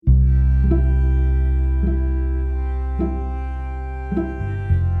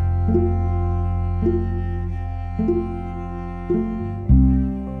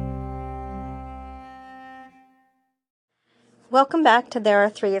Welcome back to There Are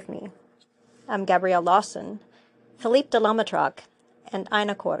Three of Me. I'm Gabrielle Lawson, Philippe de Lamatrac, and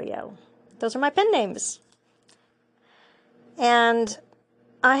Ina Coriel. Those are my pen names. And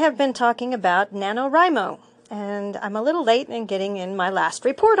I have been talking about NaNoWriMo, and I'm a little late in getting in my last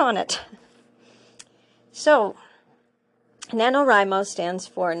report on it. So, NaNoWriMo stands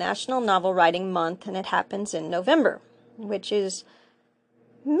for National Novel Writing Month, and it happens in November, which is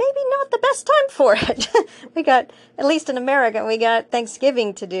maybe not the best time for it. We got, at least in America, we got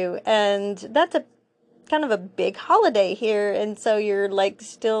Thanksgiving to do, and that's a kind of a big holiday here, and so you're like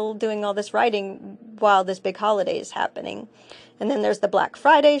still doing all this writing while this big holiday is happening. And then there's the Black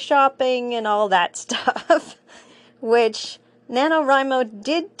Friday shopping and all that stuff, which NaNoWriMo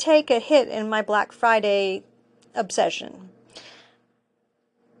did take a hit in my Black Friday obsession.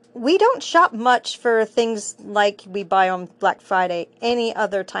 We don't shop much for things like we buy on Black Friday any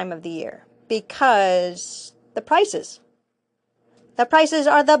other time of the year because the prices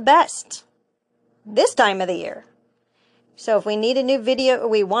are the best this time of the year. So if we need a new video,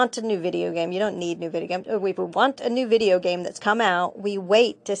 we want a new video game. You don't need new video games. If we want a new video game that's come out, we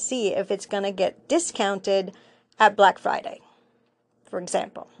wait to see if it's going to get discounted at Black Friday, for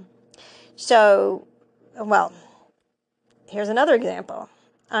example. So, well, here's another example.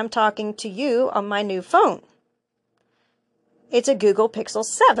 I'm talking to you on my new phone. It's a Google Pixel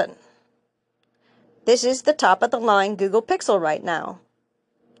 7. This is the top of the line Google Pixel right now.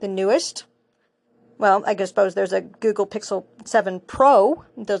 The newest. Well, I suppose there's a Google Pixel 7 Pro.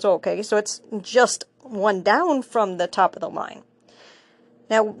 That's okay. So it's just one down from the top of the line.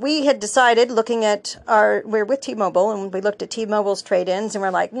 Now, we had decided, we're with T-Mobile, and we looked at T-Mobile's trade-ins, and we're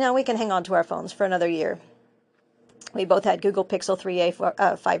like, we can hang on to our phones for another year. We both had Google Pixel 3a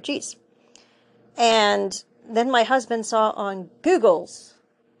 5Gs. And then my husband saw on Google's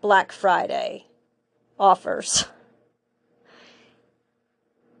Black Friday offers.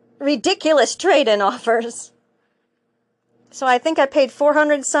 Ridiculous trade-in offers. So I think I paid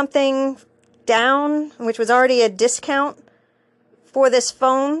 $400 something down, which was already a discount for this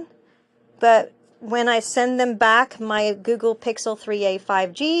phone. But when I send them back my Google Pixel 3a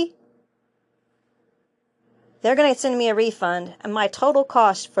 5G, they're going to send me a refund, and my total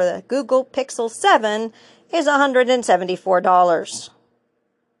cost for the Google Pixel 7 is $174.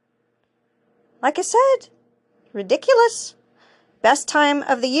 Like I said, ridiculous. Best time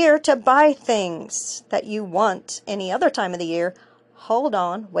of the year to buy things that you want any other time of the year. Hold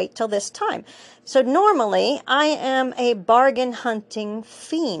on, wait till this time. So normally, I am a bargain hunting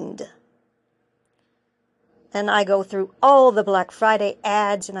fiend. And I go through all the Black Friday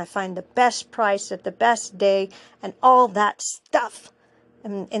ads, and I find the best price at the best day, and all that stuff.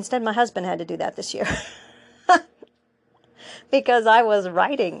 And instead, my husband had to do that this year. Because I was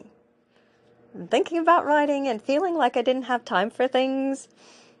writing. Thinking about writing and feeling like I didn't have time for things.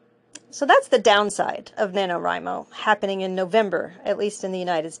 So that's the downside of NaNoWriMo happening in November, at least in the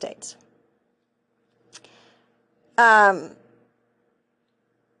United States.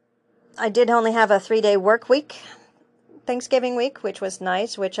 I did only have a 3-day work week, Thanksgiving week, which was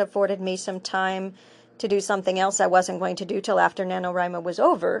nice, which afforded me some time to do something else I wasn't going to do till after NaNoWriMo was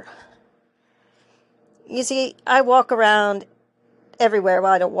over. You see, I walk around everywhere.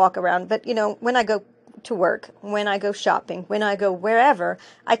 Well, I don't walk around, but, when I go to work, when I go shopping, when I go wherever,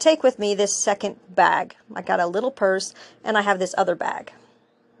 I take with me this second bag. I got a little purse, and I have this other bag.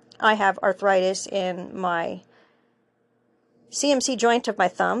 I have arthritis in my CMC joint of my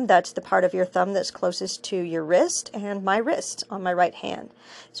thumb. That's the part of your thumb that's closest to your wrist, and my wrist on my right hand.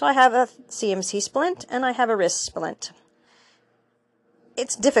 So I have a CMC splint and I have a wrist splint.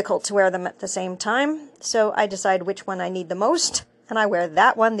 It's difficult to wear them at the same time, so I decide which one I need the most, and I wear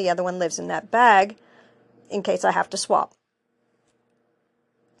that one. The other one lives in that bag in case I have to swap.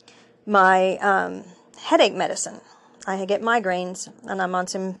 My headache medicine. I get migraines, and I'm on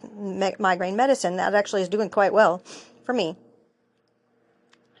some migraine medicine that actually is doing quite well for me.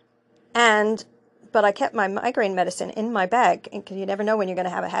 But I kept my migraine medicine in my bag because you never know when you're going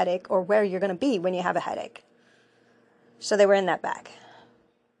to have a headache or where you're going to be when you have a headache. So they were in that bag.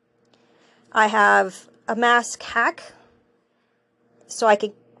 I have a mask hack so I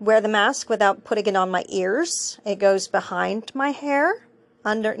could wear the mask without putting it on my ears. It goes behind my hair,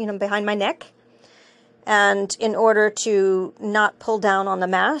 behind my neck. And in order to not pull down on the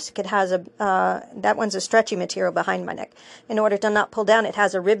mask, it has that one's a stretchy material behind my neck. In order to not pull down, it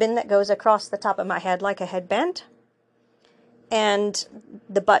has a ribbon that goes across the top of my head like a headband. And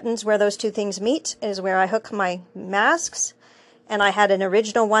the buttons where those two things meet is where I hook my masks. And I had an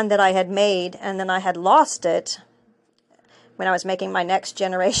original one that I had made, and then I had lost it when I was making my next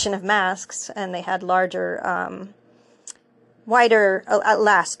generation of masks, and they had larger wider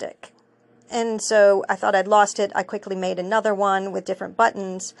elastic. And so I thought I'd lost it. I quickly made another one with different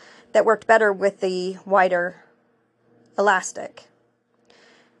buttons that worked better with the wider elastic.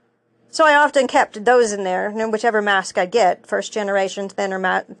 So I often kept those in there, whichever mask I get. First generation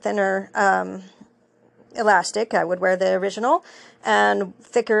thinner elastic, I would wear the original, and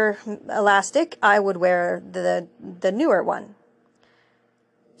thicker elastic, I would wear the newer one.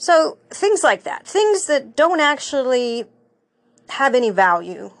 So things like that, things that don't actually have any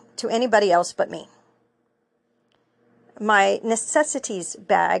value to anybody else but me. My necessities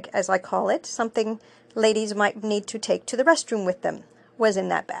bag, as I call it, something ladies might need to take to the restroom with them, was in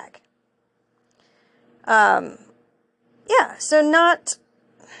that bag. Yeah, so not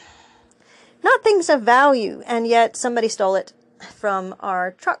things of value, and yet somebody stole it from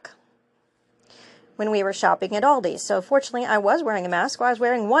our truck when we were shopping at Aldi's. So fortunately, I was wearing a mask. I was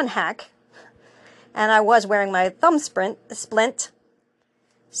wearing one hack, and I was wearing my thumb splint.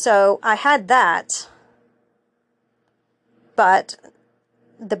 So I had that, but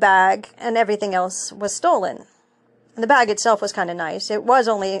the bag and everything else was stolen. And the bag itself was kind of nice. It was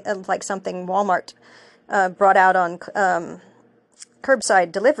only like something Walmart brought out on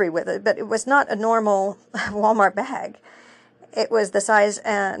curbside delivery with it, but it was not a normal Walmart bag. It was the size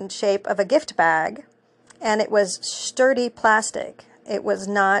and shape of a gift bag, and it was sturdy plastic. It was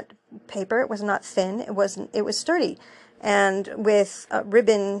not paper. It was not thin. It was sturdy, and with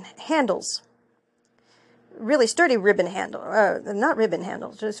ribbon handles. Really sturdy ribbon handle, not ribbon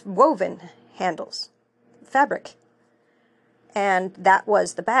handles, just woven handles, fabric. And that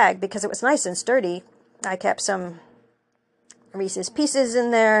was the bag because it was nice and sturdy. I kept some Reese's Pieces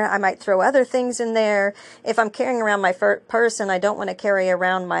in there. I might throw other things in there. If I'm carrying around my purse and I don't want to carry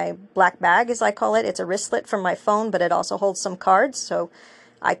around my black bag, as I call it, it's a wristlet from my phone, but it also holds some cards, so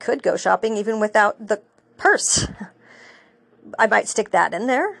I could go shopping even without the purse. I might stick that in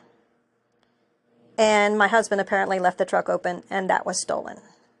there. And my husband apparently left the truck open, and that was stolen.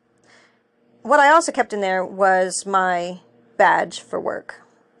 What I also kept in there was my badge for work.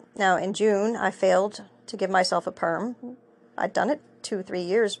 Now, in June, I failed to give myself a perm. I'd done it 2-3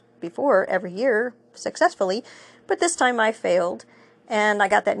 years before, every year, successfully, but this time I failed, and I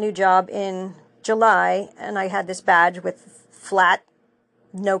got that new job in July, and I had this badge with flat,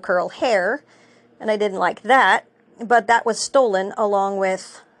 no curl hair, and I didn't like that, but that was stolen along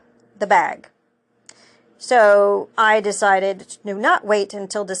with the bag. So I decided to not wait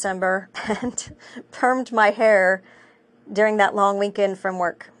until December and permed my hair during that long weekend from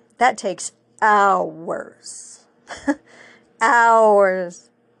work. That takes hours.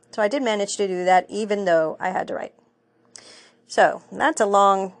 Hours. So I did manage to do that even though I had to write. So that's a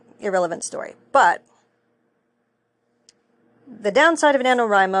long, irrelevant story. But the downside of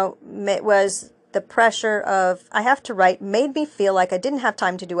NaNoWriMo was the pressure of I have to write made me feel like I didn't have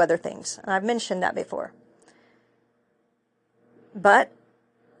time to do other things. And I've mentioned that before. But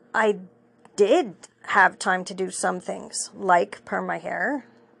I did have time to do some things, like perm my hair.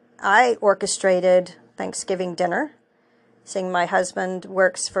 I orchestrated Thanksgiving dinner, seeing my husband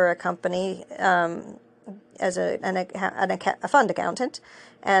works for a company as a fund accountant,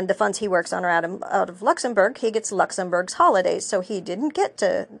 and the funds he works on are out of Luxembourg. He gets Luxembourg's holidays, so he didn't get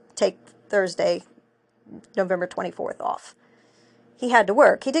to take Thursday, November 24th off. He had to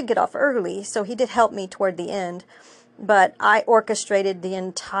work. He did get off early, so he did help me toward the end. But I orchestrated the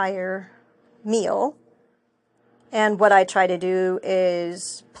entire meal, and what I try to do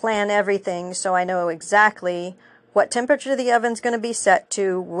is plan everything so I know exactly what temperature the oven's going to be set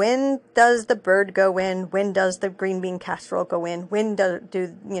to, when does the bird go in, when does the green bean casserole go in, when do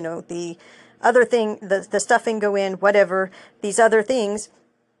the other thing, the stuffing go in, whatever, these other things,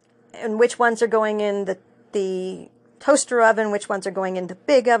 and which ones are going in the toaster oven, which ones are going in the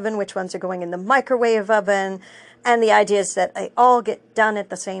big oven, which ones are going in the microwave oven. And the idea is that they all get done at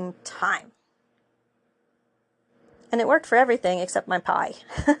the same time. And it worked for everything except my pie.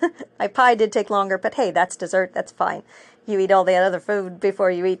 My pie did take longer, but hey, that's dessert, that's fine. You eat all the other food before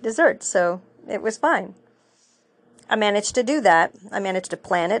you eat dessert, so it was fine. I managed to do that. I managed to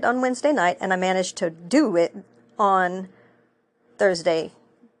plan it on Wednesday night, and I managed to do it on Thursday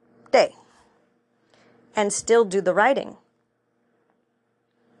day. And still do the writing.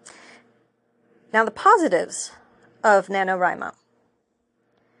 Now the positives of NaNoWriMo,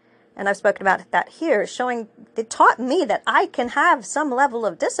 and I've spoken about that here, it taught me that I can have some level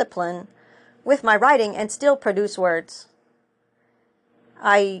of discipline with my writing and still produce words.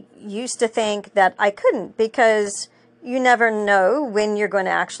 I used to think that I couldn't because you never know when you're going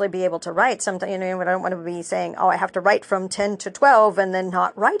to actually be able to write. Sometimes, I don't want to be saying, oh, I have to write from 10 to 12 and then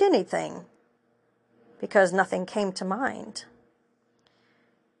not write anything because nothing came to mind.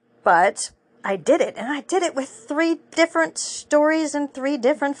 But I did it, and I did it with 3 different stories and 3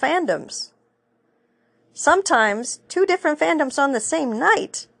 different fandoms. Sometimes 2 different fandoms on the same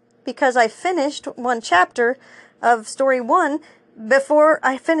night, because I finished 1 chapter of story 1 before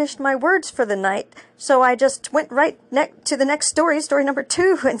I finished my words for the night. So I just went right to the next story, story number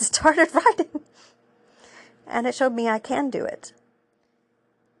 2, and started writing. And it showed me I can do it.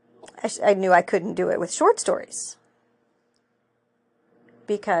 I knew I couldn't do it with short stories,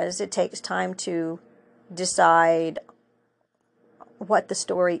 because it takes time to decide what the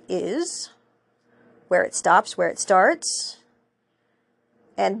story is, where it stops, where it starts,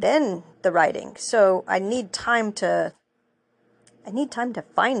 and then the writing. So I need time to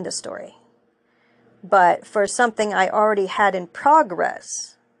find the story. But for something I already had in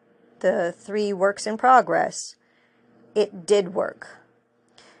progress, the 3 works in progress, it did work.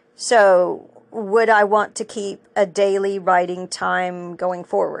 So would I want to keep a daily writing time going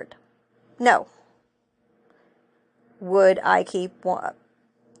forward? No. Would I keep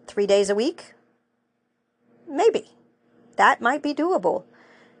 3 days a week? Maybe. That might be doable.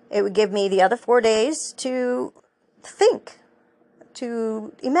 It would give me the other 4 days to think,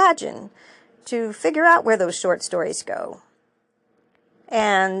 to imagine, to figure out where those short stories go,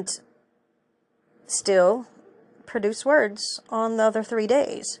 and still produce words on the other 3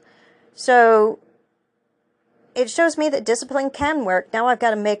 days. So it shows me that discipline can work. Now I've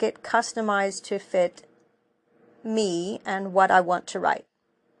got to make it customized to fit me and what I want to write.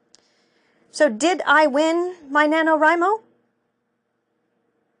 So did I win my NaNoWriMo?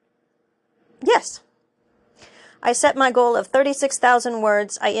 Yes. I set my goal of 36,000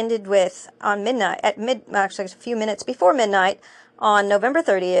 words. I ended with, on midnight, actually a few minutes before midnight, on November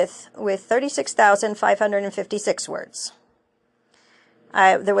 30th, with 36,556 words.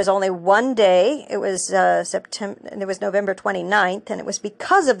 There was only one day. It was it was November 29th, and it was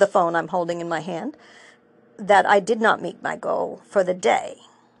because of the phone I'm holding in my hand that I did not meet my goal for the day.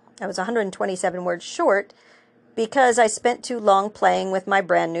 I was 127 words short because I spent too long playing with my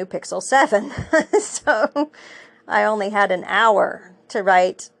brand new Pixel 7. So I only had an hour to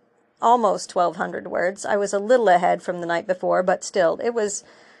write almost 1,200 words. I was a little ahead from the night before, but still,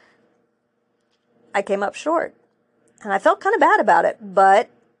 I came up short. And I felt kind of bad about it, but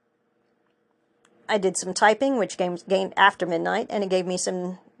I did some typing, which gained after midnight, and it gained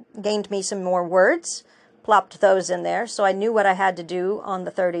me some more words, plopped those in there, so I knew what I had to do on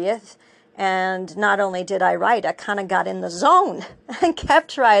the 30th. And not only did I write, I kind of got in the zone and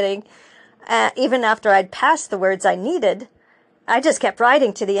kept writing. Even after I'd passed the words I needed, I just kept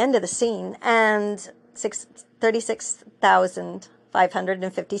writing to the end of the scene, and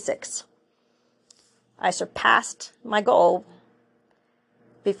 36,556. I surpassed my goal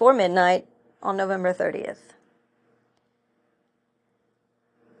before midnight on November 30th.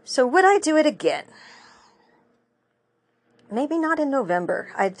 So would I do it again? Maybe not in November.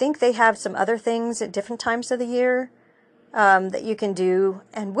 I think they have some other things at different times of the year that you can do.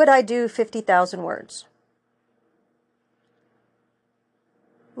 And would I do 50,000 words?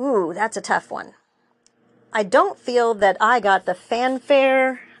 Ooh, that's a tough one. I don't feel that I got the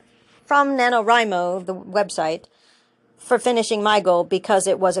fanfare from NaNoWriMo, the website, for finishing my goal because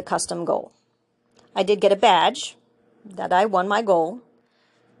it was a custom goal. I did get a badge that I won my goal,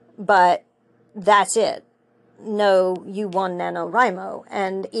 but that's it. No, you won NaNoWriMo.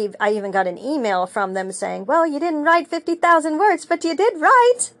 And I even got an email from them saying, well, you didn't write 50,000 words, but you did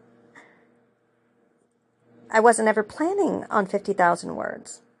write. I wasn't ever planning on 50,000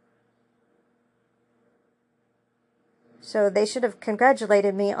 words. So they should have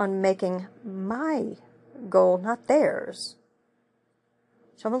congratulated me on making my goal, not theirs.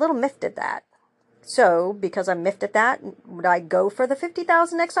 So I'm a little miffed at that. So, because I'm miffed at that, would I go for the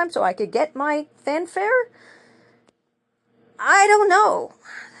 50,000 next time so I could get my fanfare? I don't know.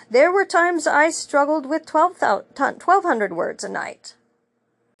 There were times I struggled with 1,200 words a night.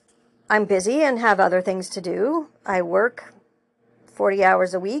 I'm busy and have other things to do. I work 40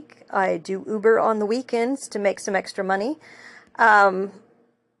 hours a week. I do Uber on the weekends to make some extra money.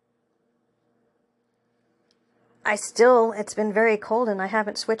 It's been very cold and I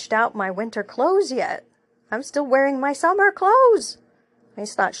haven't switched out my winter clothes yet. I'm still wearing my summer clothes. I mean,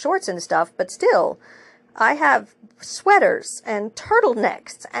 it's not shorts and stuff, but still. I have sweaters and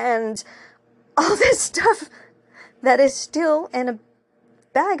turtlenecks and all this stuff that is still in a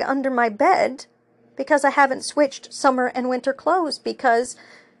bag under my bed because I haven't switched summer and winter clothes because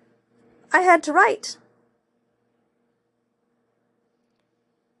I had to write.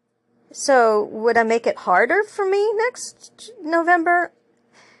 So would I make it harder for me next November?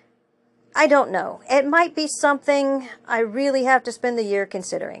 I don't know. It might be something I really have to spend the year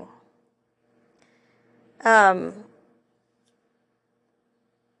considering. I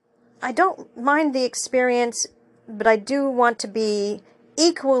don't mind the experience, but I do want to be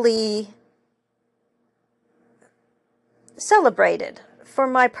equally celebrated for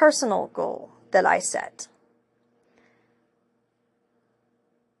my personal goal that I set.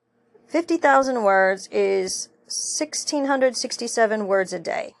 50,000 words is 1,667 words a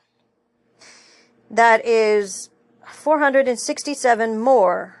day. That is 467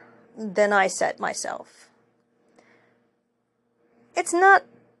 more than I set myself. It's not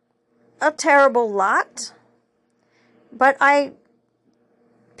a terrible lot, but I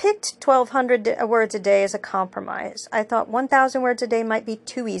picked 1,200 words a day as a compromise. I thought 1,000 words a day might be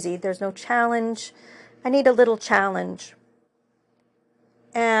too easy. There's no challenge. I need a little challenge.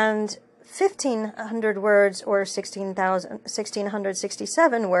 And 1,500 words or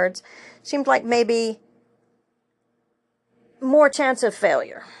 1,667 words seemed like maybe more chance of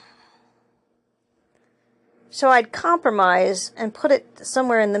failure. So I'd compromise and put it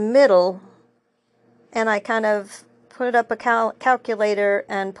somewhere in the middle, and I kind of put up a calculator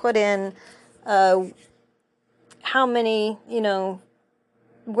and put in how many,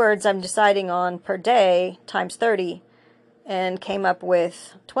 words I'm deciding on per day times 30, and came up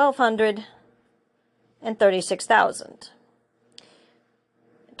with 1,236,000.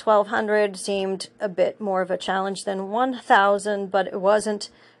 1,200 seemed a bit more of a challenge than 1,000, but it wasn't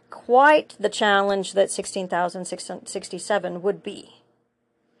quite the challenge that 16,667 would be.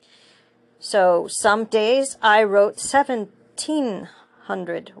 So some days I wrote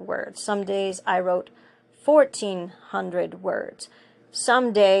 1,700 words. Some days I wrote 1,400 words.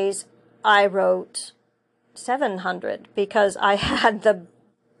 Some days I wrote 700 because I had the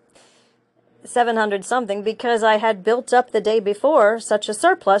 700 something because I had built up the day before such a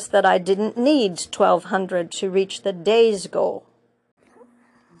surplus that I didn't need 1,200 to reach the day's goal.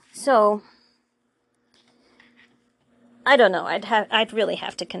 So I don't know. I'd really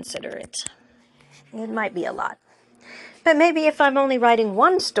have to consider it. It might be a lot. But maybe if I'm only writing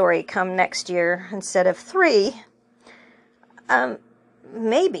one story come next year instead of 3,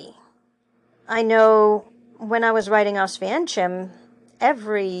 maybe. I know when I was writing Oswiecim,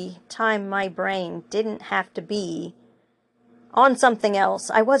 every time my brain didn't have to be on something else.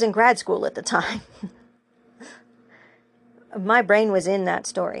 I was in grad school at the time. My brain was in that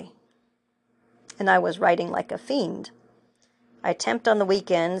story. And I was writing like a fiend. I temped on the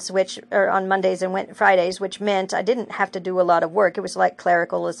weekends, or on Mondays and Fridays, which meant I didn't have to do a lot of work. It was like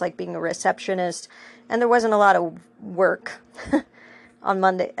clerical. It's like being a receptionist. And there wasn't a lot of work on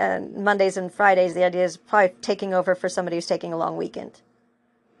Mondays and Fridays. The idea is probably taking over for somebody who's taking a long weekend.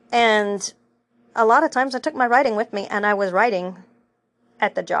 And a lot of times I took my writing with me, and I was writing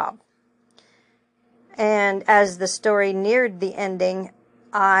at the job. And as the story neared the ending,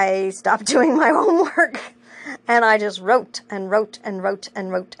 I stopped doing my own work. And I just wrote and wrote and wrote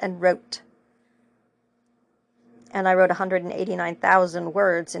and wrote and wrote. And I wrote 189,000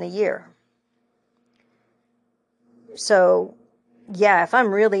 words in a year. So, yeah, if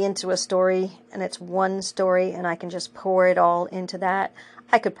I'm really into a story, and it's one story, and I can just pour it all into that,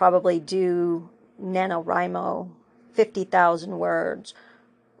 I could probably do NaNoWriMo, 50,000 words,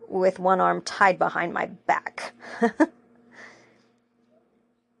 with one arm tied behind my back.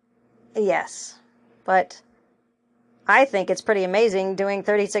 Yes, but I think it's pretty amazing doing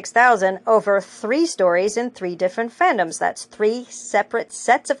 36,000 over 3 stories in 3 different fandoms. That's 3 separate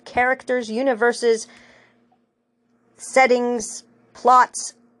sets of characters, universes, settings,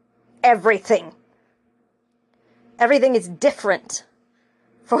 plots, everything. Everything is different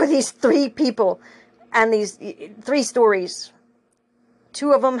for these 3 people and these 3 stories.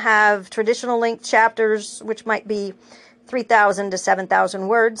 2 of them have traditional length chapters, which might be 3,000 to 7,000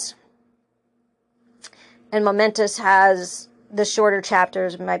 words. And Momentous has the shorter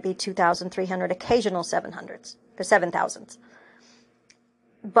chapters, might be 2,300, occasional 700s, or 7,000s.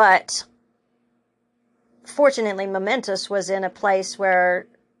 But fortunately, Momentous was in a place where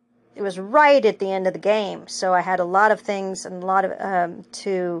it was right at the end of the game. So I had a lot of things and a lot of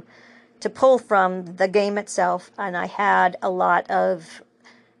to pull from the game itself. And I had a lot of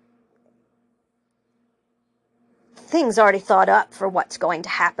things already thought up for what's going to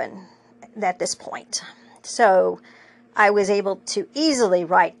happen at this point. So I was able to easily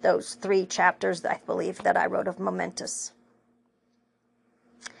write those 3 chapters, I believe, that I wrote of Momentous.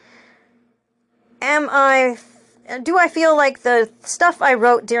 Do I feel like the stuff I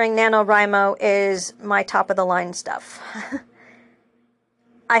wrote during NaNoWriMo is my top-of-the-line stuff?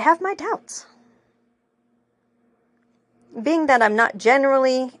 I have my doubts. Being that I'm not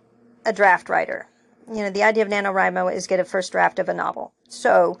generally a draft writer. You know, the idea of NaNoWriMo is get a first draft of a novel.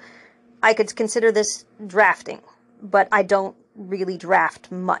 So I could consider this drafting, but I don't really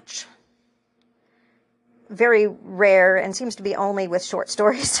draft much. Very rare, and seems to be only with short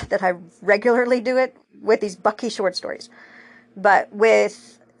stories that I regularly do it, with these Bucky short stories. But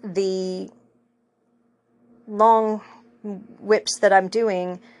with the long whips that I'm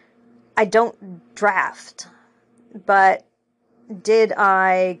doing, I don't draft. But did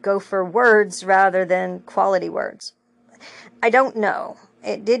I go for words rather than quality words? I don't know.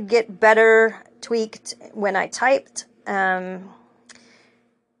 It did get better, tweaked when I typed.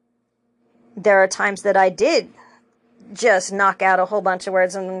 There are times that I did just knock out a whole bunch of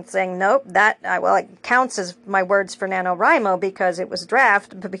words and saying, nope, well, it counts as my words for NaNoWriMo because it was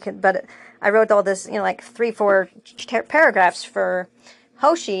draft, but I wrote all this, like 3-4 paragraphs for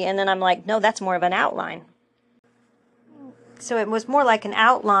Hoshi, and then I'm like, no, that's more of an outline. So it was more like an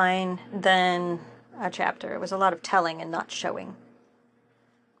outline than a chapter. It was a lot of telling and not showing.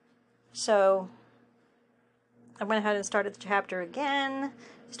 So I went ahead and started the chapter again.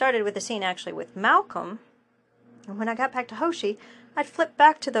 Started with the scene actually with Malcolm. And when I got back to Hoshi, I'd flip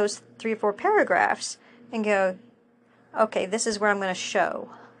back to those 3 or 4 paragraphs and go, okay, this is where I'm going to show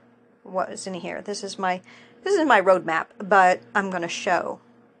what is in here. This is my roadmap, but I'm going to show.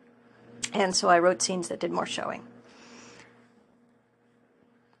 And so I wrote scenes that did more showing.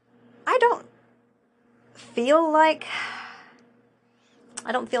 I don't feel like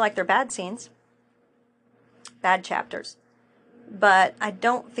they're bad scenes, bad chapters, but I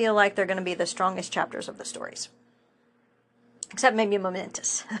don't feel like they're going to be the strongest chapters of the stories, except maybe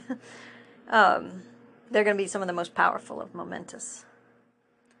Momentous. They're going to be some of the most powerful of Momentous.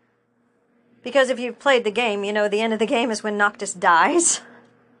 Because if you've played the game, you know the end of the game is when Noctis dies.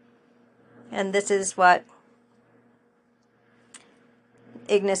 And this is what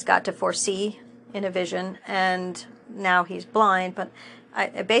Ignis got to foresee in a vision, and now he's blind, but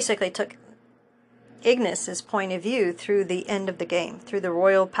I basically took Ignis's point of view through the end of the game, through the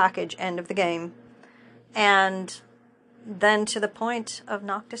royal package end of the game, and then to the point of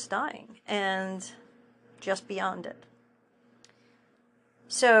Noctis dying, and just beyond it.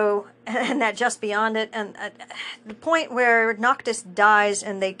 So, and that just beyond it, and the point where Noctis dies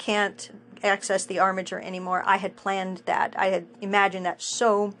and they can't access the armature anymore, I had planned that. I had imagined that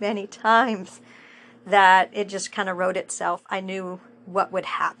so many times that it just kind of wrote itself. I knew what would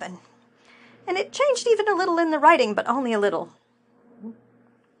happen. And it changed even a little in the writing, but only a little.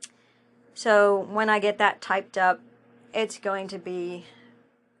 So when I get that typed up, it's going to be,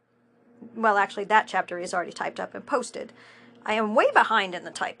 well, actually that chapter is already typed up and posted. I am way behind in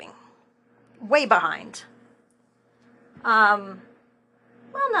the typing. Way behind. Well,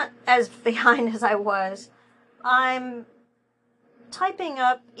 not as behind as I was. I'm typing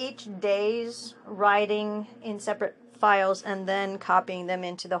up each day's writing in separate files and then copying them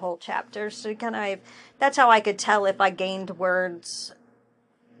into the whole chapter. So that's how I could tell if I gained words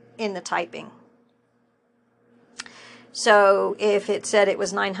in the typing. So if it said it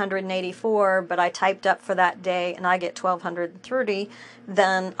was 984, but I typed up for that day and I get 1230,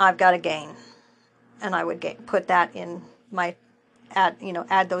 then I've got a gain. And I would put that in my,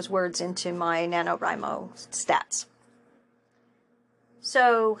 add those words into my NaNoWriMo stats.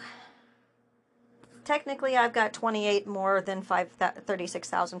 So technically I've got 28 more than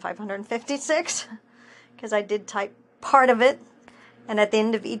 36,556 because I did type part of it. And at the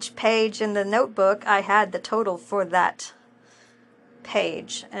end of each page in the notebook, I had the total for that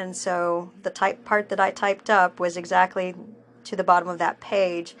page. And so the part that I typed up was exactly to the bottom of that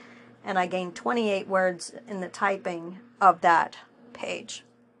page. And I gained 28 words in the typing of that page.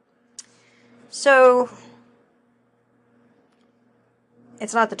 So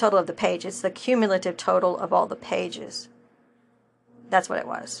it's not the total of the page, it's the cumulative total of all the pages. That's what it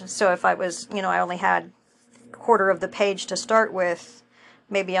was. So if I was, I only had quarter of the page to start with,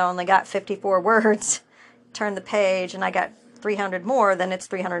 maybe I only got 54 words, turn the page, and I got 300 more, then it's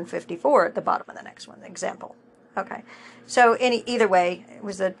 354 at the bottom of the next one, example. Okay, so either way, it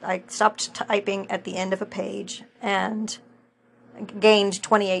was that I stopped typing at the end of a page and gained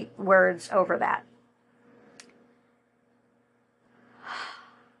 28 words over that.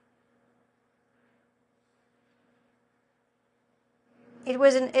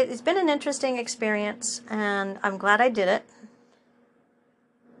 It's been an interesting experience, and I'm glad I did it.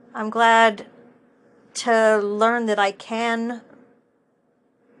 I'm glad to learn that I can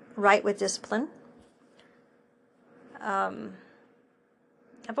write with discipline. I've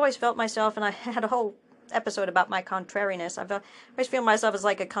always felt myself, and I had a whole episode about my contrariness. I always feel myself as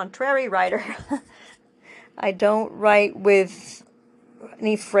like a contrary writer. I don't write with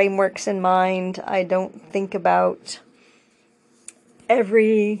any frameworks in mind. I don't think about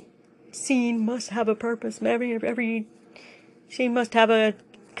every scene must have a purpose. Every scene must have a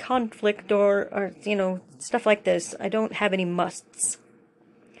conflict or stuff like this. I don't have any musts,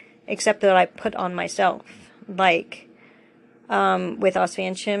 except that I put on myself. Like, with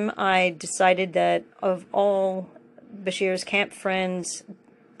Oswiecim, I decided that of all Bashir's camp friends,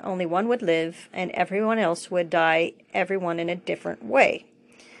 only one would live, and everyone else would die, everyone in a different way,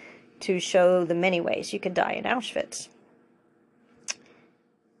 to show the many ways you could die in Auschwitz.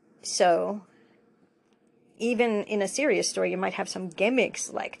 So, even in a serious story, you might have some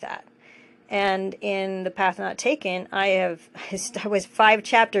gimmicks like that. And in The Path Not Taken, I was 5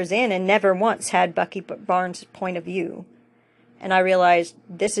 chapters in and never once had Bucky Barnes' point of view. And I realized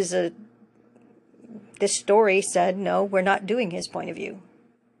this story said, no, we're not doing his point of view.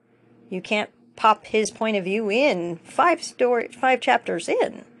 You can't pop his point of view in 5 chapters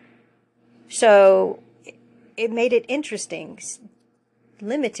in. So it made it interesting,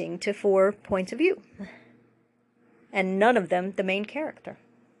 limiting to 4 points of view. And none of them the main character.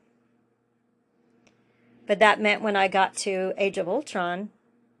 But that meant when I got to Age of Ultron,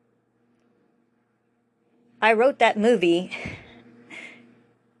 I wrote that movie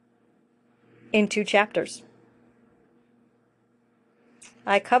in 2 chapters.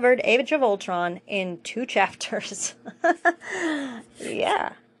 I covered Age of Ultron in 2 chapters.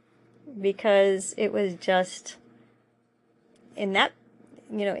 Yeah. Because it was just, in that,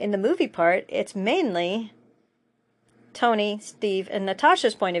 in the movie part, it's mainly Tony, Steve, and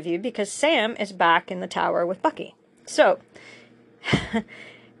Natasha's point of view, because Sam is back in the tower with Bucky. So,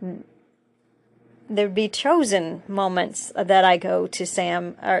 there'd be chosen moments that I go to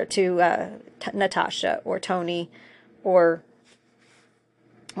Sam, or to Natasha, or Tony, or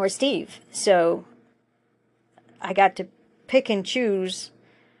Steve. So, I got to pick and choose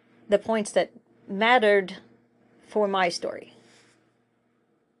the points that mattered for my story.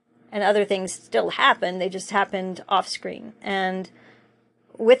 And other things still happened, they just happened off screen. And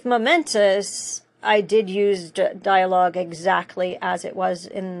with Momentous, I did use dialogue exactly as it was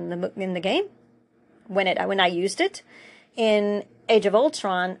in the game when I used it. In Age of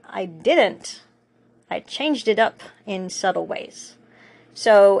Ultron, I didn't. I changed it up in subtle ways.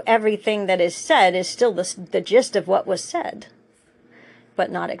 So everything that is said is still the gist of what was said,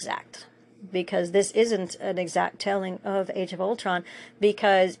 but not exact. Because this isn't an exact telling of Age of Ultron,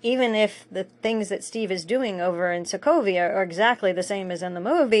 because even if the things that Steve is doing over in Sokovia are exactly the same as in the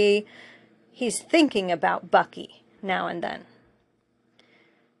movie, he's thinking about Bucky now and then.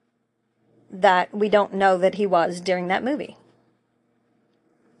 That we don't know that he was during that movie.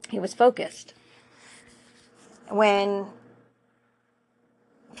 He was focused. When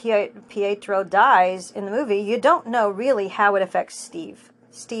Pietro dies in the movie, you don't know really how it affects Steve.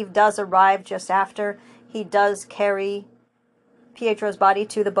 Steve does arrive just after. He does carry Pietro's body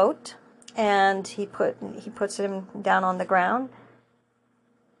to the boat, and he puts him down on the ground.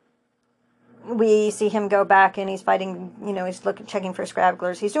 We see him go back, and he's fighting. He's checking for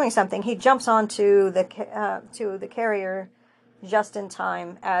scrabblers. He's doing something. He jumps onto the carrier just in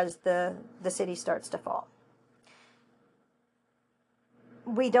time as the city starts to fall.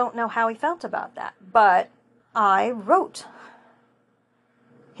 We don't know how he felt about that, but I wrote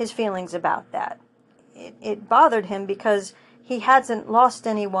his feelings about that. It bothered him because he hasn't lost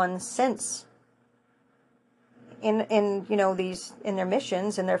anyone since in their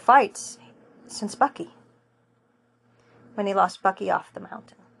missions, in their fights, since Bucky. When he lost Bucky off the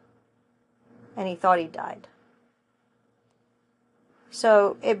mountain. And he thought he died.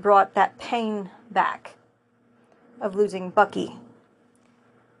 So it brought that pain back of losing Bucky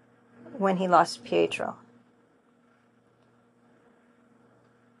when he lost Pietro.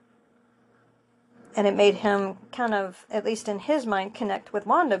 And it made him kind of, at least in his mind, connect with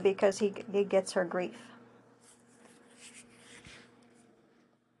Wanda because he gets her grief.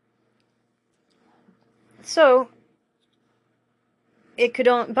 So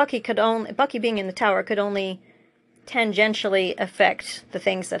Bucky being in the tower could only tangentially affect the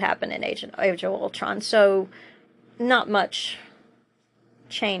things that happen in Age of Ultron. So not much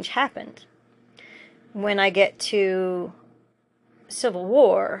change happened. When I get to Civil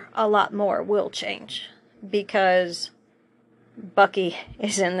War, a lot more will change because Bucky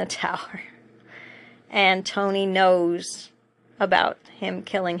is in the tower and Tony knows about him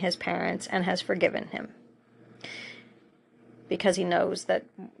killing his parents and has forgiven him because he knows that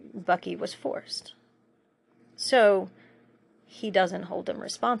Bucky was forced. So he doesn't hold him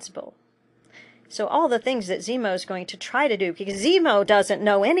responsible. So all the things that Zemo is going to try to do, because Zemo doesn't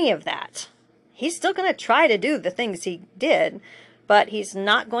know any of that. He's still going to try to do the things he did, But he's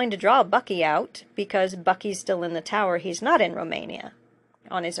not going to draw Bucky out because Bucky's still in the tower. He's not in Romania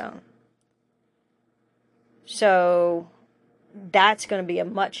on his own. So that's going to be a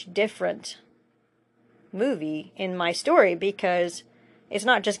much different movie in my story, because it's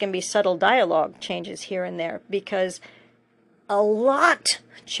not just going to be subtle dialogue changes here and there, because a lot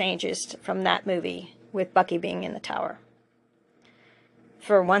changes from that movie with Bucky being in the tower.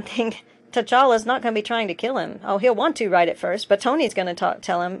 For one thing, T'Challa's not going to be trying to kill him. Oh, he'll want to right at first, but Tony's going to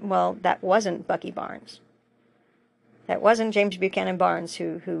tell him, well, that wasn't Bucky Barnes. That wasn't James Buchanan Barnes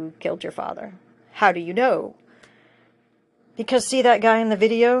who killed your father. How do you know? Because see that guy in the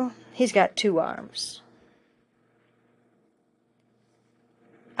video? He's got 2 arms.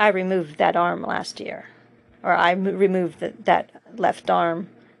 I removed that arm last year. Or I removed that left arm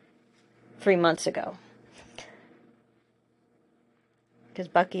 3 months ago. Because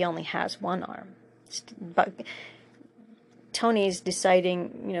Bucky only has 1 arm. Tony's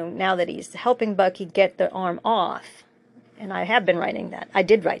deciding, now that he's helping Bucky get the arm off, and I have been writing that. I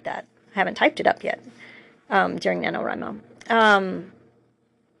did write that. I haven't typed it up yet during NaNoWriMo.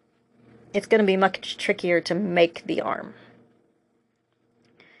 It's going to be much trickier to make the arm,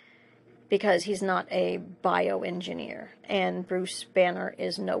 because he's not a bioengineer, and Bruce Banner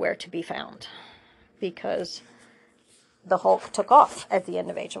is nowhere to be found, because the Hulk took off at the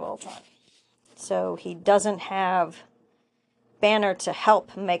end of Age of Ultron. So he doesn't have Banner to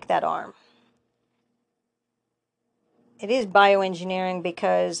help make that arm. It is bioengineering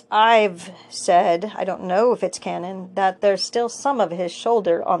because I've said, I don't know if it's canon, that there's still some of his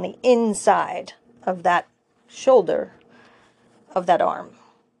shoulder on the inside of that shoulder of that arm.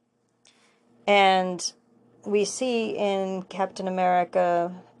 And we see in Captain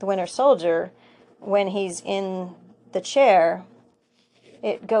America, the Winter Soldier, when he's in the chair,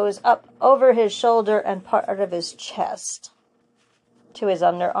 it goes up over his shoulder and part of his chest to his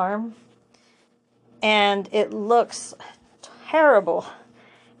underarm. And it looks terrible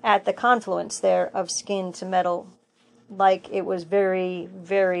at the confluence there of skin to metal, like it was very,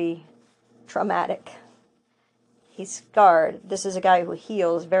 very traumatic. He's scarred. This is a guy who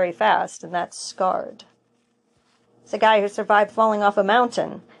heals very fast, and that's scarred. It's a guy who survived falling off a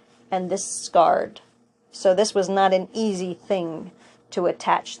mountain, and this scarred. So this was not an easy thing to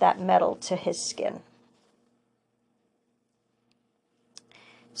attach that metal to his skin.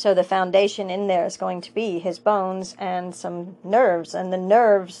 So the foundation in there is going to be his bones and some nerves, and the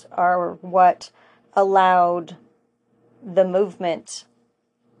nerves are what allowed the movement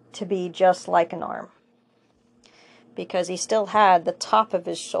to be just like an arm, because he still had the top of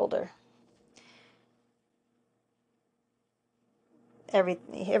his shoulder.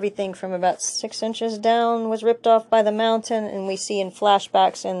 Everything from about 6 inches down was ripped off by the mountain, and we see in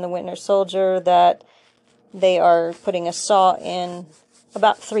flashbacks in The Winter Soldier that they are putting a saw in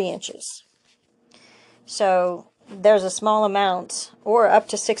about 3 inches. So there's a small amount, or up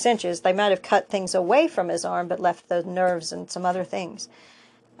to 6 inches. They might have cut things away from his arm, but left the nerves and some other things.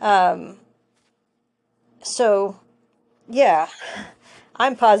 So, yeah,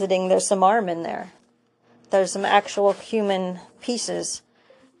 I'm positing there's some arm in there. There's some actual human pieces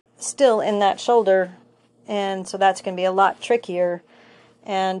still in that shoulder, and so that's going to be a lot trickier.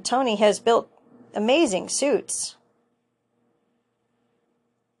 And Tony has built amazing suits,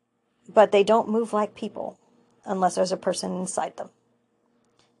 but they don't move like people unless there's a person inside them.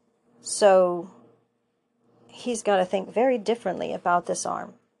 So he's got to think very differently about this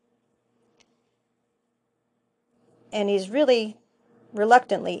arm. And he's really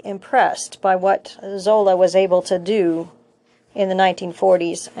reluctantly impressed by what Zola was able to do in the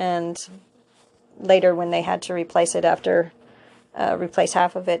 1940s, and later when they had to replace it after, replace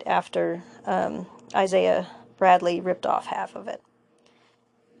half of it after Isaiah Bradley ripped off half of it.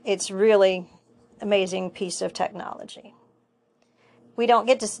 It's really amazing piece of technology. We don't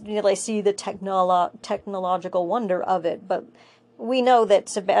get to really see the technological wonder of it, but we know that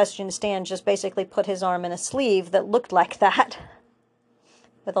Sebastian Stan just basically put his arm in a sleeve that looked like that,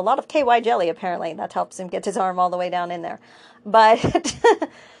 with a lot of KY jelly, apparently. That helps him get his arm all the way down in there. But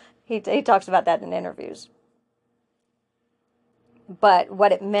he talks about that in interviews. But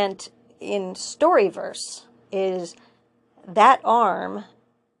what it meant in Storyverse is that arm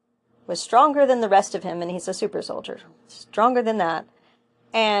was stronger than the rest of him, and he's a super soldier. Stronger than that.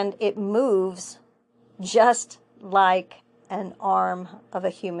 And it moves just like an arm of a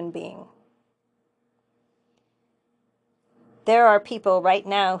human being. There are people right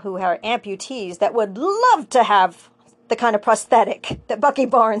now who are amputees that would love to have the kind of prosthetic that Bucky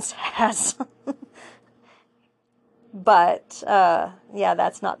Barnes has. But, yeah,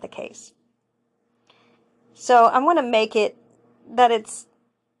 that's not the case. So I'm going to make it that it's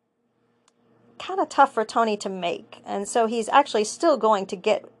kind of tough for Tony to make. And so he's actually still going to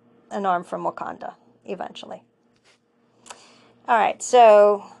get an arm from Wakanda eventually. All right,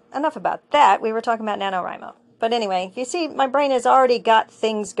 so enough about that. We were talking about NaNoWriMo. But anyway, you see, my brain has already got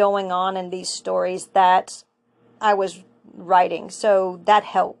things going on in these stories that I was writing. So that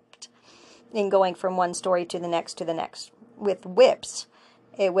helped in going from one story to the next to the next. With whips,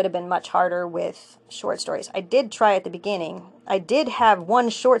 it would have been much harder with short stories. I did try at the beginning. I did have one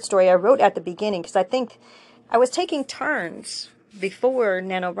short story I wrote at the beginning because I think I was taking turns before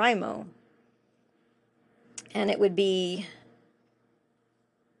NaNoWriMo. And it would be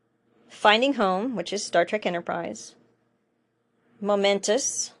Finding Home, which is Star Trek Enterprise,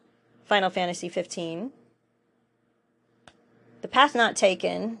 Momentous, Final Fantasy 15, The Path Not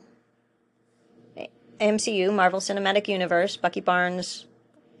Taken, MCU, Marvel Cinematic Universe, Bucky Barnes,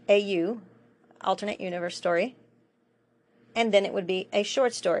 AU, Alternate Universe story, and then it would be a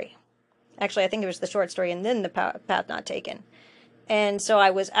short story. Actually, I think it was the short story and then the Path Not Taken. And so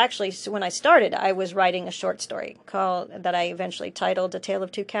I was actually, when I started, I was writing a short story that I eventually titled A Tale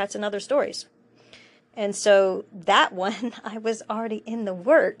of Two Cats and Other Stories. And so that one, I was already in the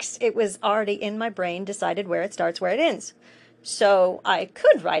works. It was already in my brain, decided where it starts, where it ends. So I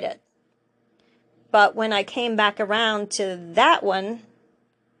could write it. But when I came back around to that one,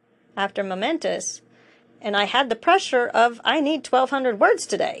 after Momentous, and I had the pressure of, I need 1,200 words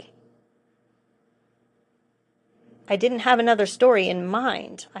today. I didn't have another story in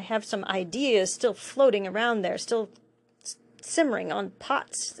mind. I have some ideas still floating around there, still simmering on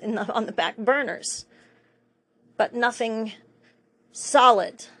pots on the back burners, but nothing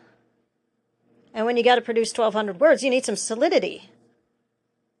solid. And when you got to produce 1,200 words, you need some solidity.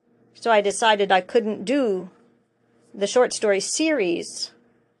 So I decided I couldn't do the short story series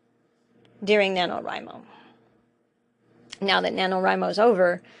during NaNoWriMo. Now that NaNoWriMo's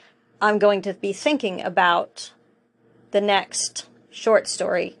over, I'm going to be thinking about the next short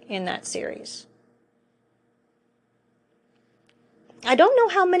story in that series. I don't know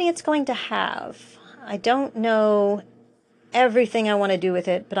how many it's going to have. I don't know everything I want to do with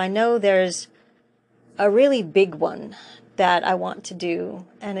it, but I know there's a really big one that I want to do,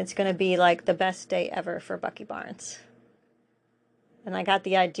 and it's going to be like the best day ever for Bucky Barnes. And I got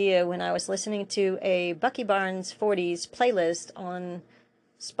the idea when I was listening to a Bucky Barnes 40s playlist on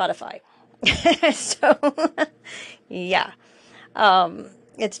Spotify. So, yeah,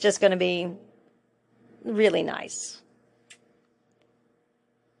 it's just going to be really nice.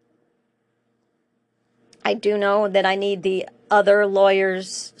 I do know that I need the other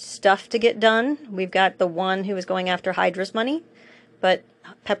lawyers' stuff to get done. We've got the one who was going after Hydra's money, but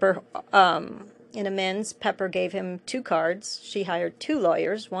Pepper, in amends, Pepper gave him 2 cards. She hired 2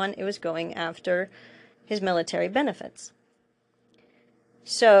 lawyers. One, it was going after his military benefits.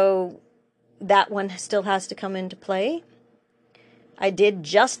 So that one still has to come into play. I did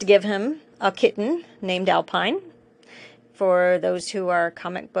just give him a kitten named Alpine. For those who are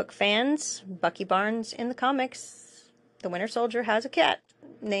comic book fans, Bucky Barnes in the comics, the Winter Soldier has a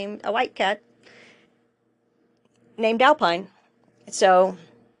white cat named Alpine. So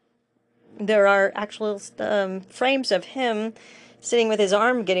there are actual frames of him sitting with his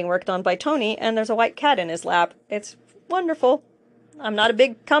arm getting worked on by Tony, and there's a white cat in his lap. It's wonderful. I'm not a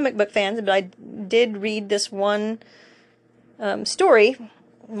big comic book fan, but I did read this one story.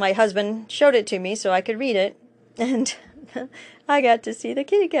 My husband showed it to me so I could read it, and I got to see the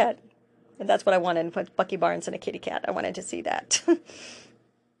kitty cat. And that's what I wanted, with Bucky Barnes and a kitty cat. I wanted to see that.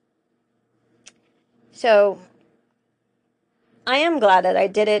 So I am glad that I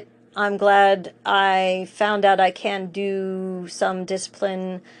did it. I'm glad I found out I can do some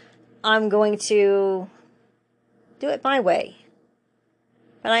discipline. I'm going to do it my way.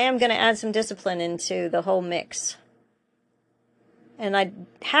 But I am going to add some discipline into the whole mix. And I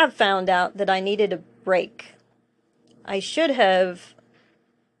have found out that I needed a break. I should have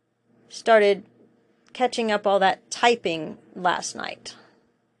started catching up all that typing last night.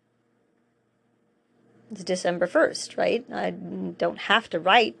 It's December 1st, right? I don't have to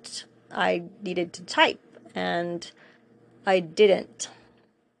write. I needed to type, and I didn't.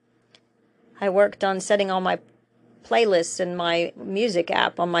 I worked on setting all my playlists in my music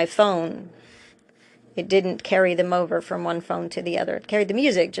app on my phone. It didn't carry them over from one phone to the other. It carried the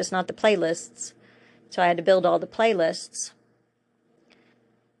music, just not the playlists. So I had to build all the playlists.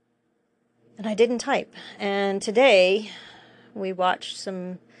 And I didn't type. And today we watched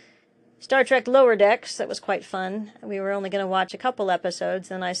some Star Trek Lower Decks. That was quite fun. We were only going to watch a couple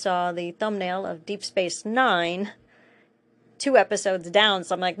episodes, and I saw the thumbnail of Deep Space Nine 2 episodes down,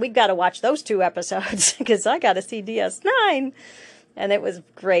 so I'm like, we got to watch those 2 episodes because I got to see DS9. And it was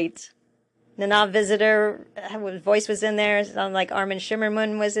great. Nana Visitor, his voice was in there. It sounded like Armin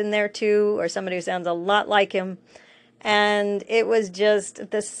Shimmerman was in there too, or somebody who sounds a lot like him. And it was just,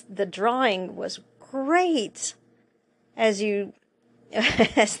 the drawing was great. As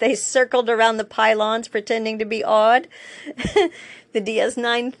they circled around the pylons pretending to be odd, the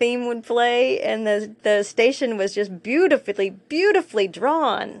DS9 theme would play, and the station was just beautifully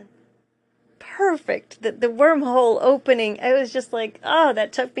drawn. Perfect. The wormhole opening, it was just like, oh,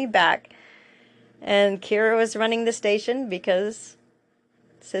 that took me back. And Kira was running the station because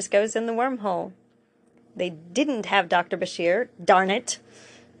Cisco's in the wormhole. They didn't have Dr. Bashir, darn it,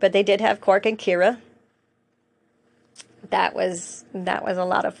 but they did have Quark and Kira. That was a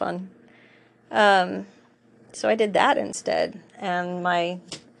lot of fun. So I did that instead, and my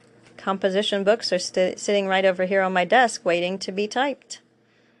composition books are sitting right over here on my desk waiting to be typed.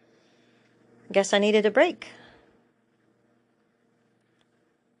 Guess I needed a break.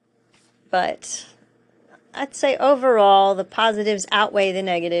 But I'd say overall the positives outweigh the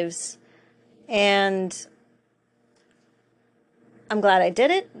negatives, and I'm glad I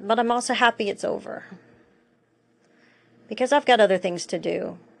did it, but I'm also happy it's over. Because I've got other things to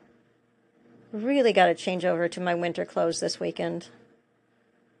do. Really got to change over to my winter clothes this weekend.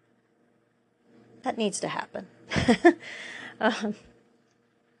 That needs to happen.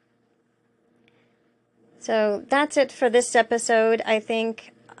 So that's it for this episode, I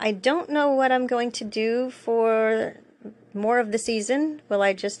think. I don't know what I'm going to do for more of the season. Will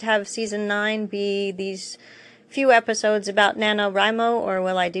I just have season 9 be these few episodes about NaNoWriMo, or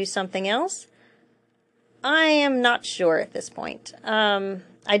will I do something else? I am not sure at this point.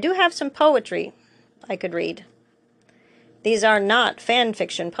 I do have some poetry I could read. These are not fan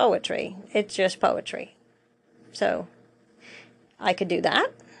fiction poetry. It's just poetry. So I could do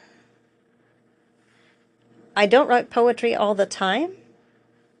that. I don't write poetry all the time.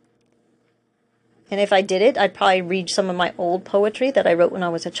 And if I did it, I'd probably read some of my old poetry that I wrote when I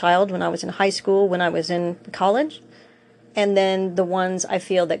was a child, when I was in high school, when I was in college. And then the ones I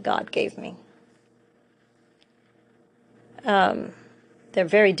feel that God gave me. They're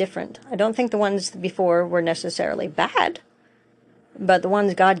very different. I don't think the ones before were necessarily bad. But the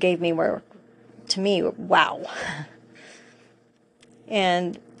ones God gave me were, to me, wow.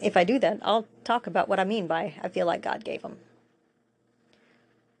 And if I do that, I'll talk about what I mean by I feel like God gave them.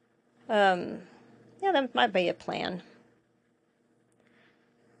 Yeah, that might be a plan.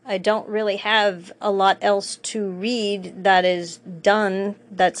 I don't really have a lot else to read that is done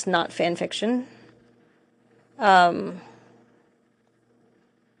that's not fan fiction.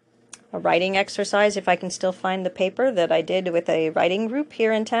 A writing exercise, if I can still find the paper that I did with a writing group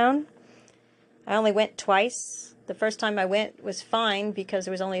here in town. I only went twice. The first time I went was fine because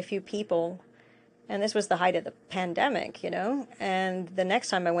there was only a few people. And this was the height of the pandemic, you know. And the next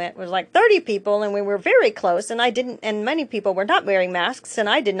time I went was like 30 people, and we were very close, and and many people were not wearing masks, and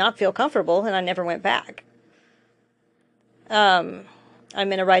I did not feel comfortable, and I never went back. I'm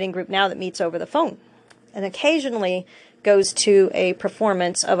in a writing group now that meets over the phone, and occasionally goes to a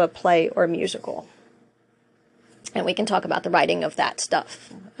performance of a play or musical. And we can talk about the writing of that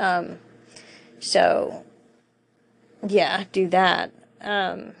stuff. So, yeah, do that.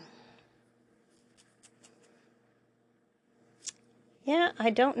 Yeah, I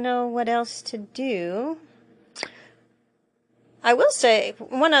don't know what else to do. I will say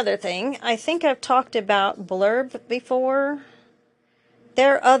one other thing. I think I've talked about Blurb before.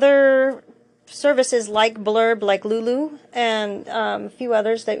 There are other services like Blurb, like Lulu, and a few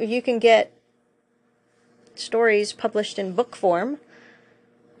others that you can get stories published in book form.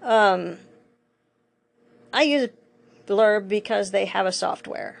 I use Blurb because they have a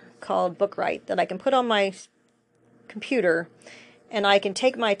software called Bookwrite that I can put on my computer, and I can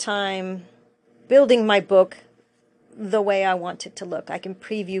take my time building my book the way I want it to look. I can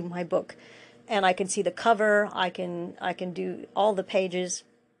preview my book, and I can see the cover. I can do all the pages,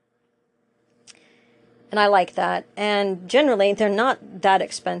 and I like that. And generally, they're not that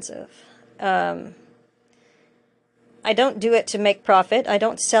expensive. I don't do it to make profit. I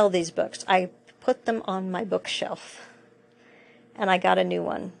don't sell these books. I put them on my bookshelf, and I got a new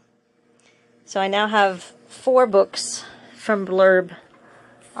one. So I now have 4 books from Blurb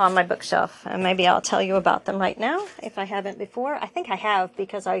on my bookshelf, and maybe I'll tell you about them right now if I haven't before. I think I have,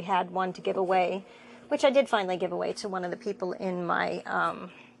 because I had one to give away, which I did finally give away to one of the people in my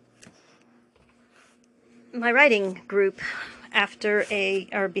my writing group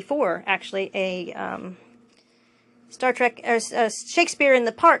before a Star Trek, Shakespeare in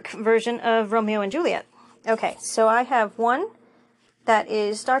the Park version of Romeo and Juliet. Okay, so I have one that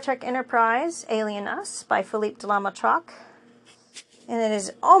is Star Trek Enterprise, Alien Us by Philippe de la Matraque. And it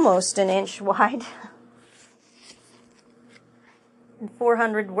is almost an inch wide. And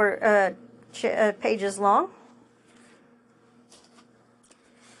 400 pages long.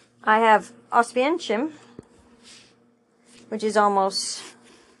 I have Oswiecim, which is almost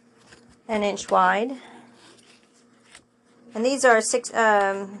an inch wide. And these are 6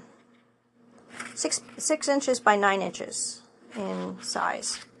 inches by 9 inches in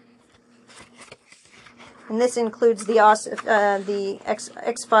size. And this includes the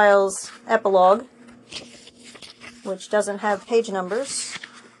X-Files epilogue, which doesn't have page numbers.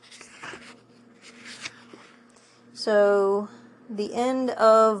 So the end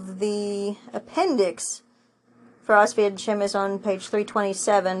of the appendix for Oswiecim is on page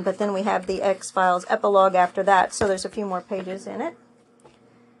 327, but then we have the X-Files epilogue after that, so there's a few more pages in it.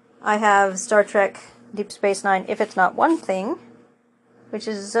 I have Star Trek Deep Space Nine, If It's Not One Thing, which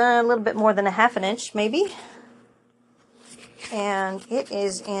is a little bit more than a half an inch, maybe. And it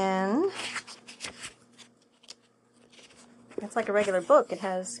is in... It's like a regular book. It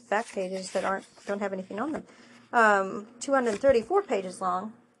has back pages that don't have anything on them. 234 pages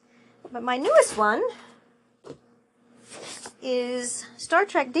long. But my newest one is Star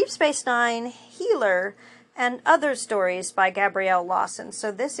Trek Deep Space Nine, Healer, and Other Stories by Gabrielle Lawson.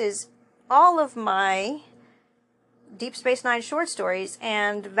 So this is all of my Deep Space Nine short stories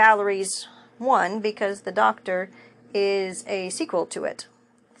and Valerie's one, because The Doctor is a sequel to it.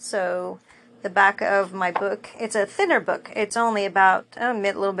 So the back of my book, it's a thinner book. It's only about a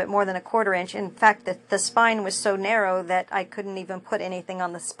little bit more than a quarter inch. In fact, the spine was so narrow that I couldn't even put anything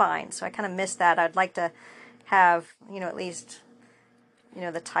on the spine. So I kind of missed that. I'd like to have, at least,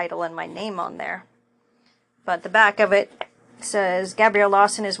 the title and my name on there. But the back of it says, Gabrielle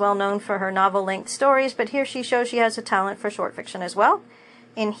Lawson is well known for her novel-length stories, but here she shows she has a talent for short fiction as well.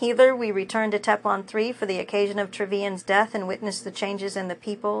 In Healer, we return to Teflon 3 for the occasion of Trevian's death and witness the changes in the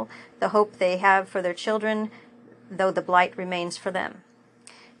people, the hope they have for their children, though the blight remains for them.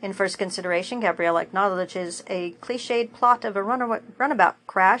 In First Consideration, Gabrielle acknowledges a cliched plot of a runabout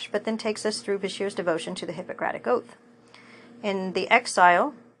crash, but then takes us through Bashir's devotion to the Hippocratic Oath. In The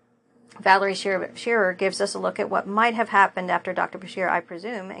Exile, Valerie Shearer gives us a look at what might have happened after Dr. Bashir, I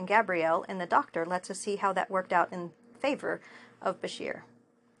presume, and Gabrielle in The Doctor lets us see how that worked out in favor of Bashir.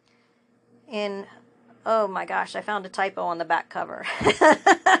 Oh my gosh, I found a typo on the back cover.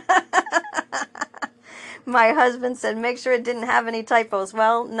 My husband said make sure it didn't have any typos.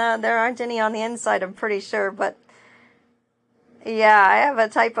 Well, no, there aren't any on the inside, I'm pretty sure, but yeah, I have a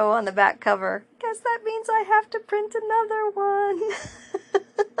typo on the back cover. Guess that means I have to print another one.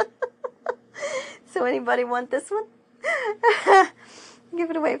 So anybody want this one? Give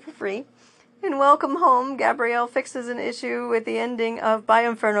it away for free. In Welcome Home, Gabrielle fixes an issue with the ending of By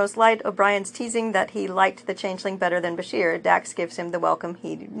Inferno's Light. O'Brien's teasing that he liked the changeling better than Bashir. Dax gives him the welcome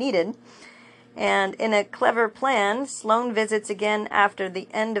he needed. And in a clever plan, Sloane visits again after the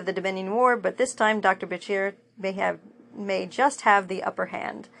end of the Dominion War, but this time Dr. Bashir may just have the upper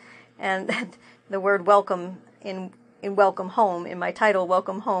hand. And the word welcome in Welcome Home, in my title,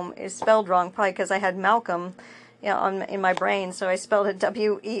 Welcome Home, is spelled wrong, probably because I had Malcolm in my brain, so I spelled it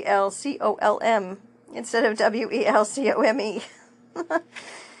W-E-L-C-O-L-M instead of W-E-L-C-O-M-E.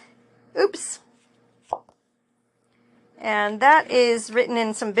 Oops. And that is written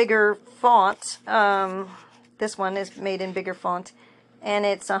in some bigger font. This one is made in bigger font, and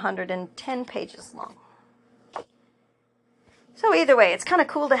it's 110 pages long. So either way, it's kind of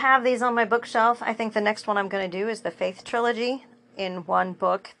cool to have these on my bookshelf. I think the next one I'm going to do is the Faith Trilogy in one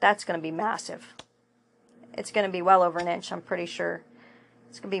book. That's going to be massive. It's going to be well over an inch, I'm pretty sure.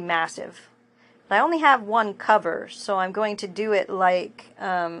 It's going to be massive. But I only have one cover, so I'm going to do it like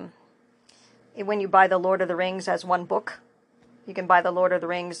when you buy the Lord of the Rings as one book. You can buy the Lord of the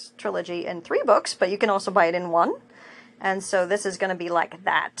Rings trilogy in 3 books, but you can also buy it in 1. And so this is going to be like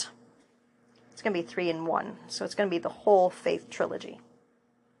that. It's going to be 3 in 1. So it's going to be the whole Faith Trilogy.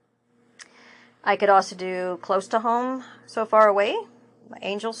 I could also do Close to Home, So Far Away,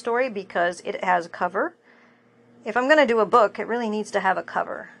 Angel Story, because it has a cover. If I'm going to do a book, it really needs to have a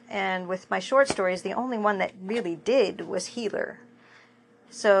cover. And with my short stories, the only one that really did was Healer.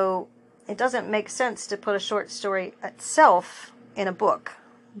 So it doesn't make sense to put a short story itself in a book,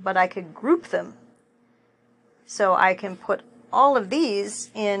 but I could group them. So I can put all of these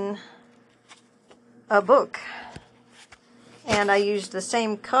in a book. And I used the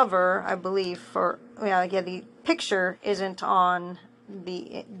same cover, I believe, for, the picture isn't on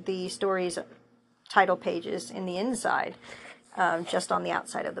the stories title pages in the inside, just on the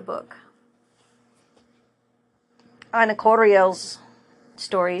outside of the book. Anna Coriel's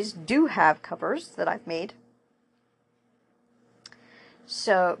stories do have covers that I've made.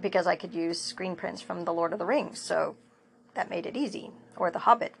 So, because I could use screen prints from The Lord of the Rings, so that made it easy. Or The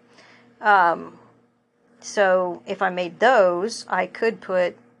Hobbit. So, if I made those, I could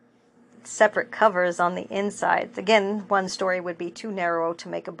put separate covers on the insides. Again, one story would be too narrow to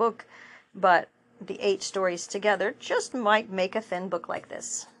make a book, but the 8 stories together just might make a thin book like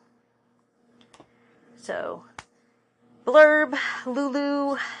this. So, blurb,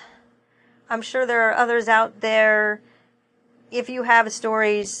 Lulu. I'm sure there are others out there. If you have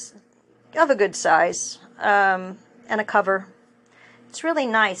stories of a good size and a cover, it's really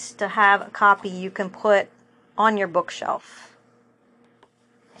nice to have a copy you can put on your bookshelf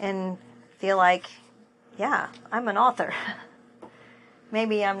and feel like, yeah, I'm an author.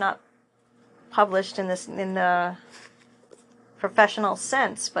 Maybe I'm not published in the professional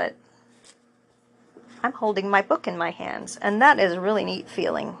sense, but I'm holding my book in my hands, and that is a really neat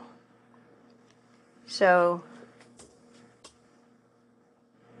feeling. So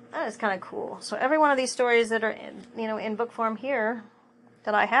that is kind of cool. So every one of these stories that are in book form here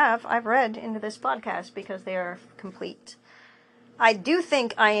that I've read into this podcast because they are complete. I do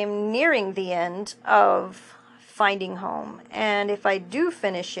think I am nearing the end of Finding Home, and if I do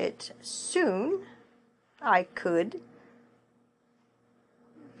finish it soon, I could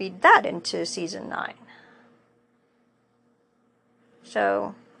feed that into season 9.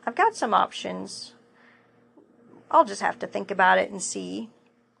 So I've got some options. I'll just have to think about it and see.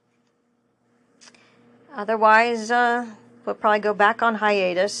 Otherwise, we'll probably go back on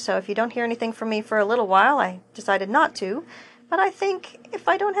hiatus. So if you don't hear anything from me for a little while, I decided not to. But I think if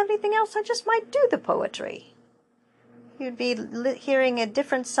I don't have anything else, I just might do the poetry. You'd be hearing a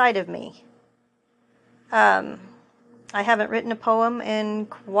different side of me. I haven't written a poem in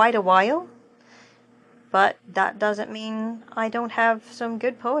quite a while. But that doesn't mean I don't have some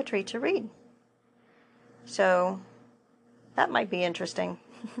good poetry to read. So that might be interesting.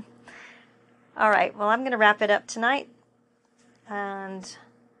 All right, well, I'm going to wrap it up tonight. And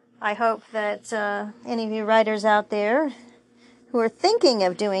I hope that any of you writers out there who are thinking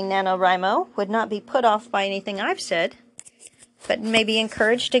of doing NaNoWriMo would not be put off by anything I've said, but may be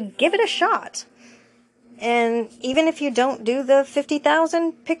encouraged to give it a shot. And even if you don't do the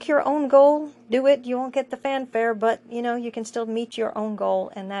 50,000, pick your own goal, do it. You won't get the fanfare, but, you can still meet your own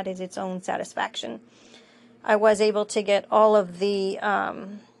goal, and that is its own satisfaction. I was able to get all of the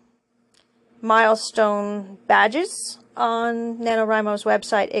milestone badges on NaNoWriMo's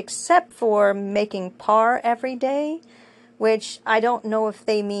website, except for making par every day, which I don't know if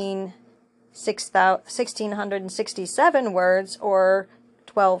they mean 1,667 words or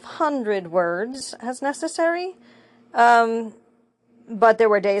 1,200 words as necessary. But there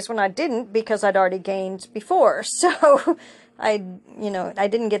were days when I didn't because I'd already gained before. So I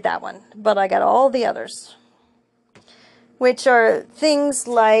didn't get that one, but I got all the others, which are things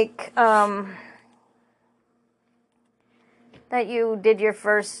like that you did your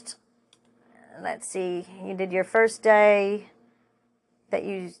first, you did your first day, that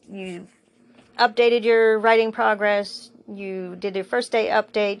you updated your writing progress, you did your first day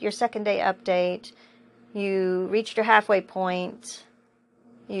update, your second day update, you reached your halfway point,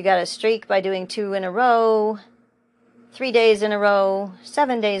 you got a streak by doing 2 in a row, 3 days in a row,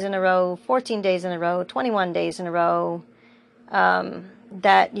 7 days in a row, 14 days in a row, 21 days in a row,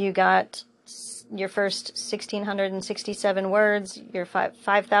 that you got your first 1,667 words, your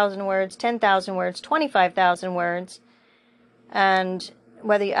 5,000 words, 10,000 words, 25,000 words, and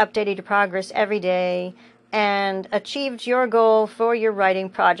whether you updated your progress every day and achieved your goal for your writing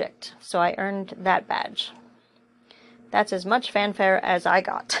project. So I earned that badge. That's as much fanfare as I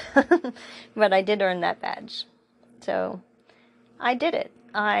got, but I did earn that badge. So I did it.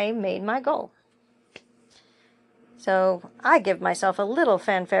 I made my goal. So I give myself a little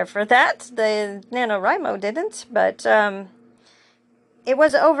fanfare for that. The NaNoWriMo didn't, but it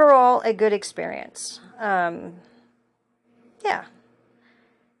was overall a good experience. Yeah.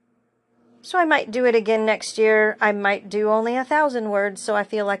 So I might do it again next year. I might do only 1,000 words, so I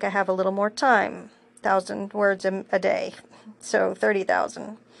feel like I have a little more time. 1,000 words a day, so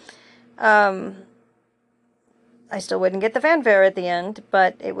 30,000. I still wouldn't get the fanfare at the end,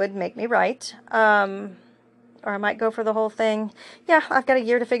 but it would make me write. Or I might go for the whole thing. Yeah, I've got a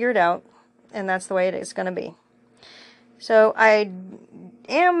year to figure it out, and that's the way it is going to be. So I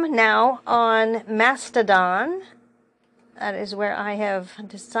am now on Mastodon. That is where I have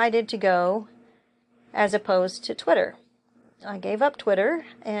decided to go, as opposed to Twitter. I gave up Twitter,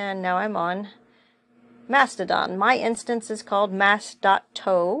 and now I'm on Mastodon. My instance is called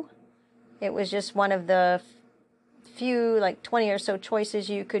mast.to. It was just one of the few, like 20 or so choices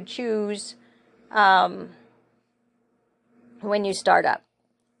you could choose when you start up.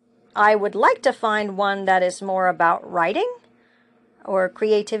 I would like to find one that is more about writing or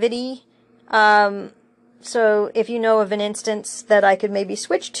creativity. So if you know of an instance that I could maybe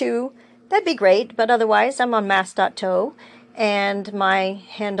switch to, that'd be great. But otherwise, I'm on mass.to, and my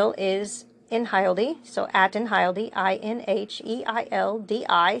handle is Inheildi, so at Inheildi, Inheildi,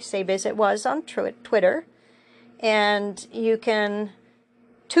 same as it was on Twitter. And you can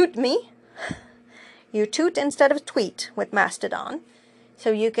toot me. You toot instead of tweet with Mastodon.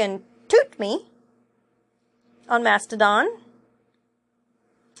 So you can toot me on Mastodon,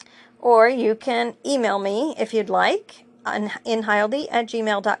 or you can email me if you'd like,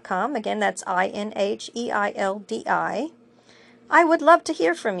 inheildi@gmail.com. Again, that's Inheildi. I would love to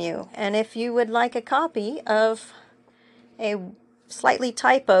hear from you, and if you would like a copy of a slightly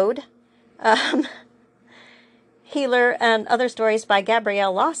typoed Healer and Other Stories by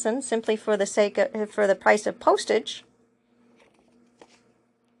Gabrielle Lawson, simply for the price of postage,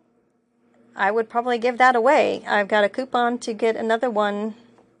 I would probably give that away. I've got a coupon to get another one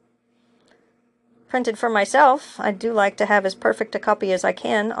printed for myself. I do like to have as perfect a copy as I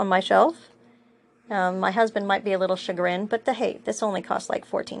can on my shelf. My husband might be a little chagrined, but hey, this only cost like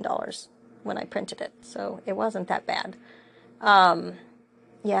 $14 when I printed it, so it wasn't that bad.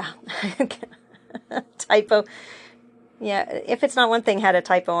 Yeah. Typo. Yeah, if it's not one thing, had a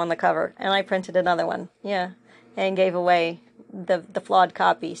typo on the cover, and I printed another one. Yeah, and gave away the flawed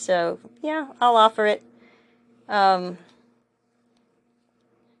copy. So yeah, I'll offer it. Yeah,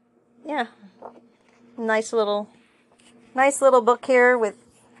 nice little book here with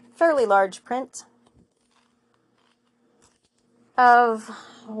fairly large print of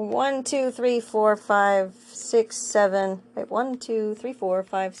 1, 2, 3, 4, 5, 6, 7. Wait, 1, 2, 3, 4,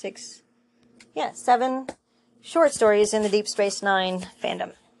 5, 6. Yeah, 7 short stories in the Deep Space Nine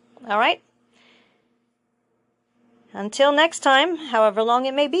fandom. All right. Until next time, however long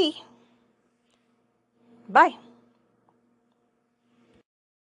it may be. Bye.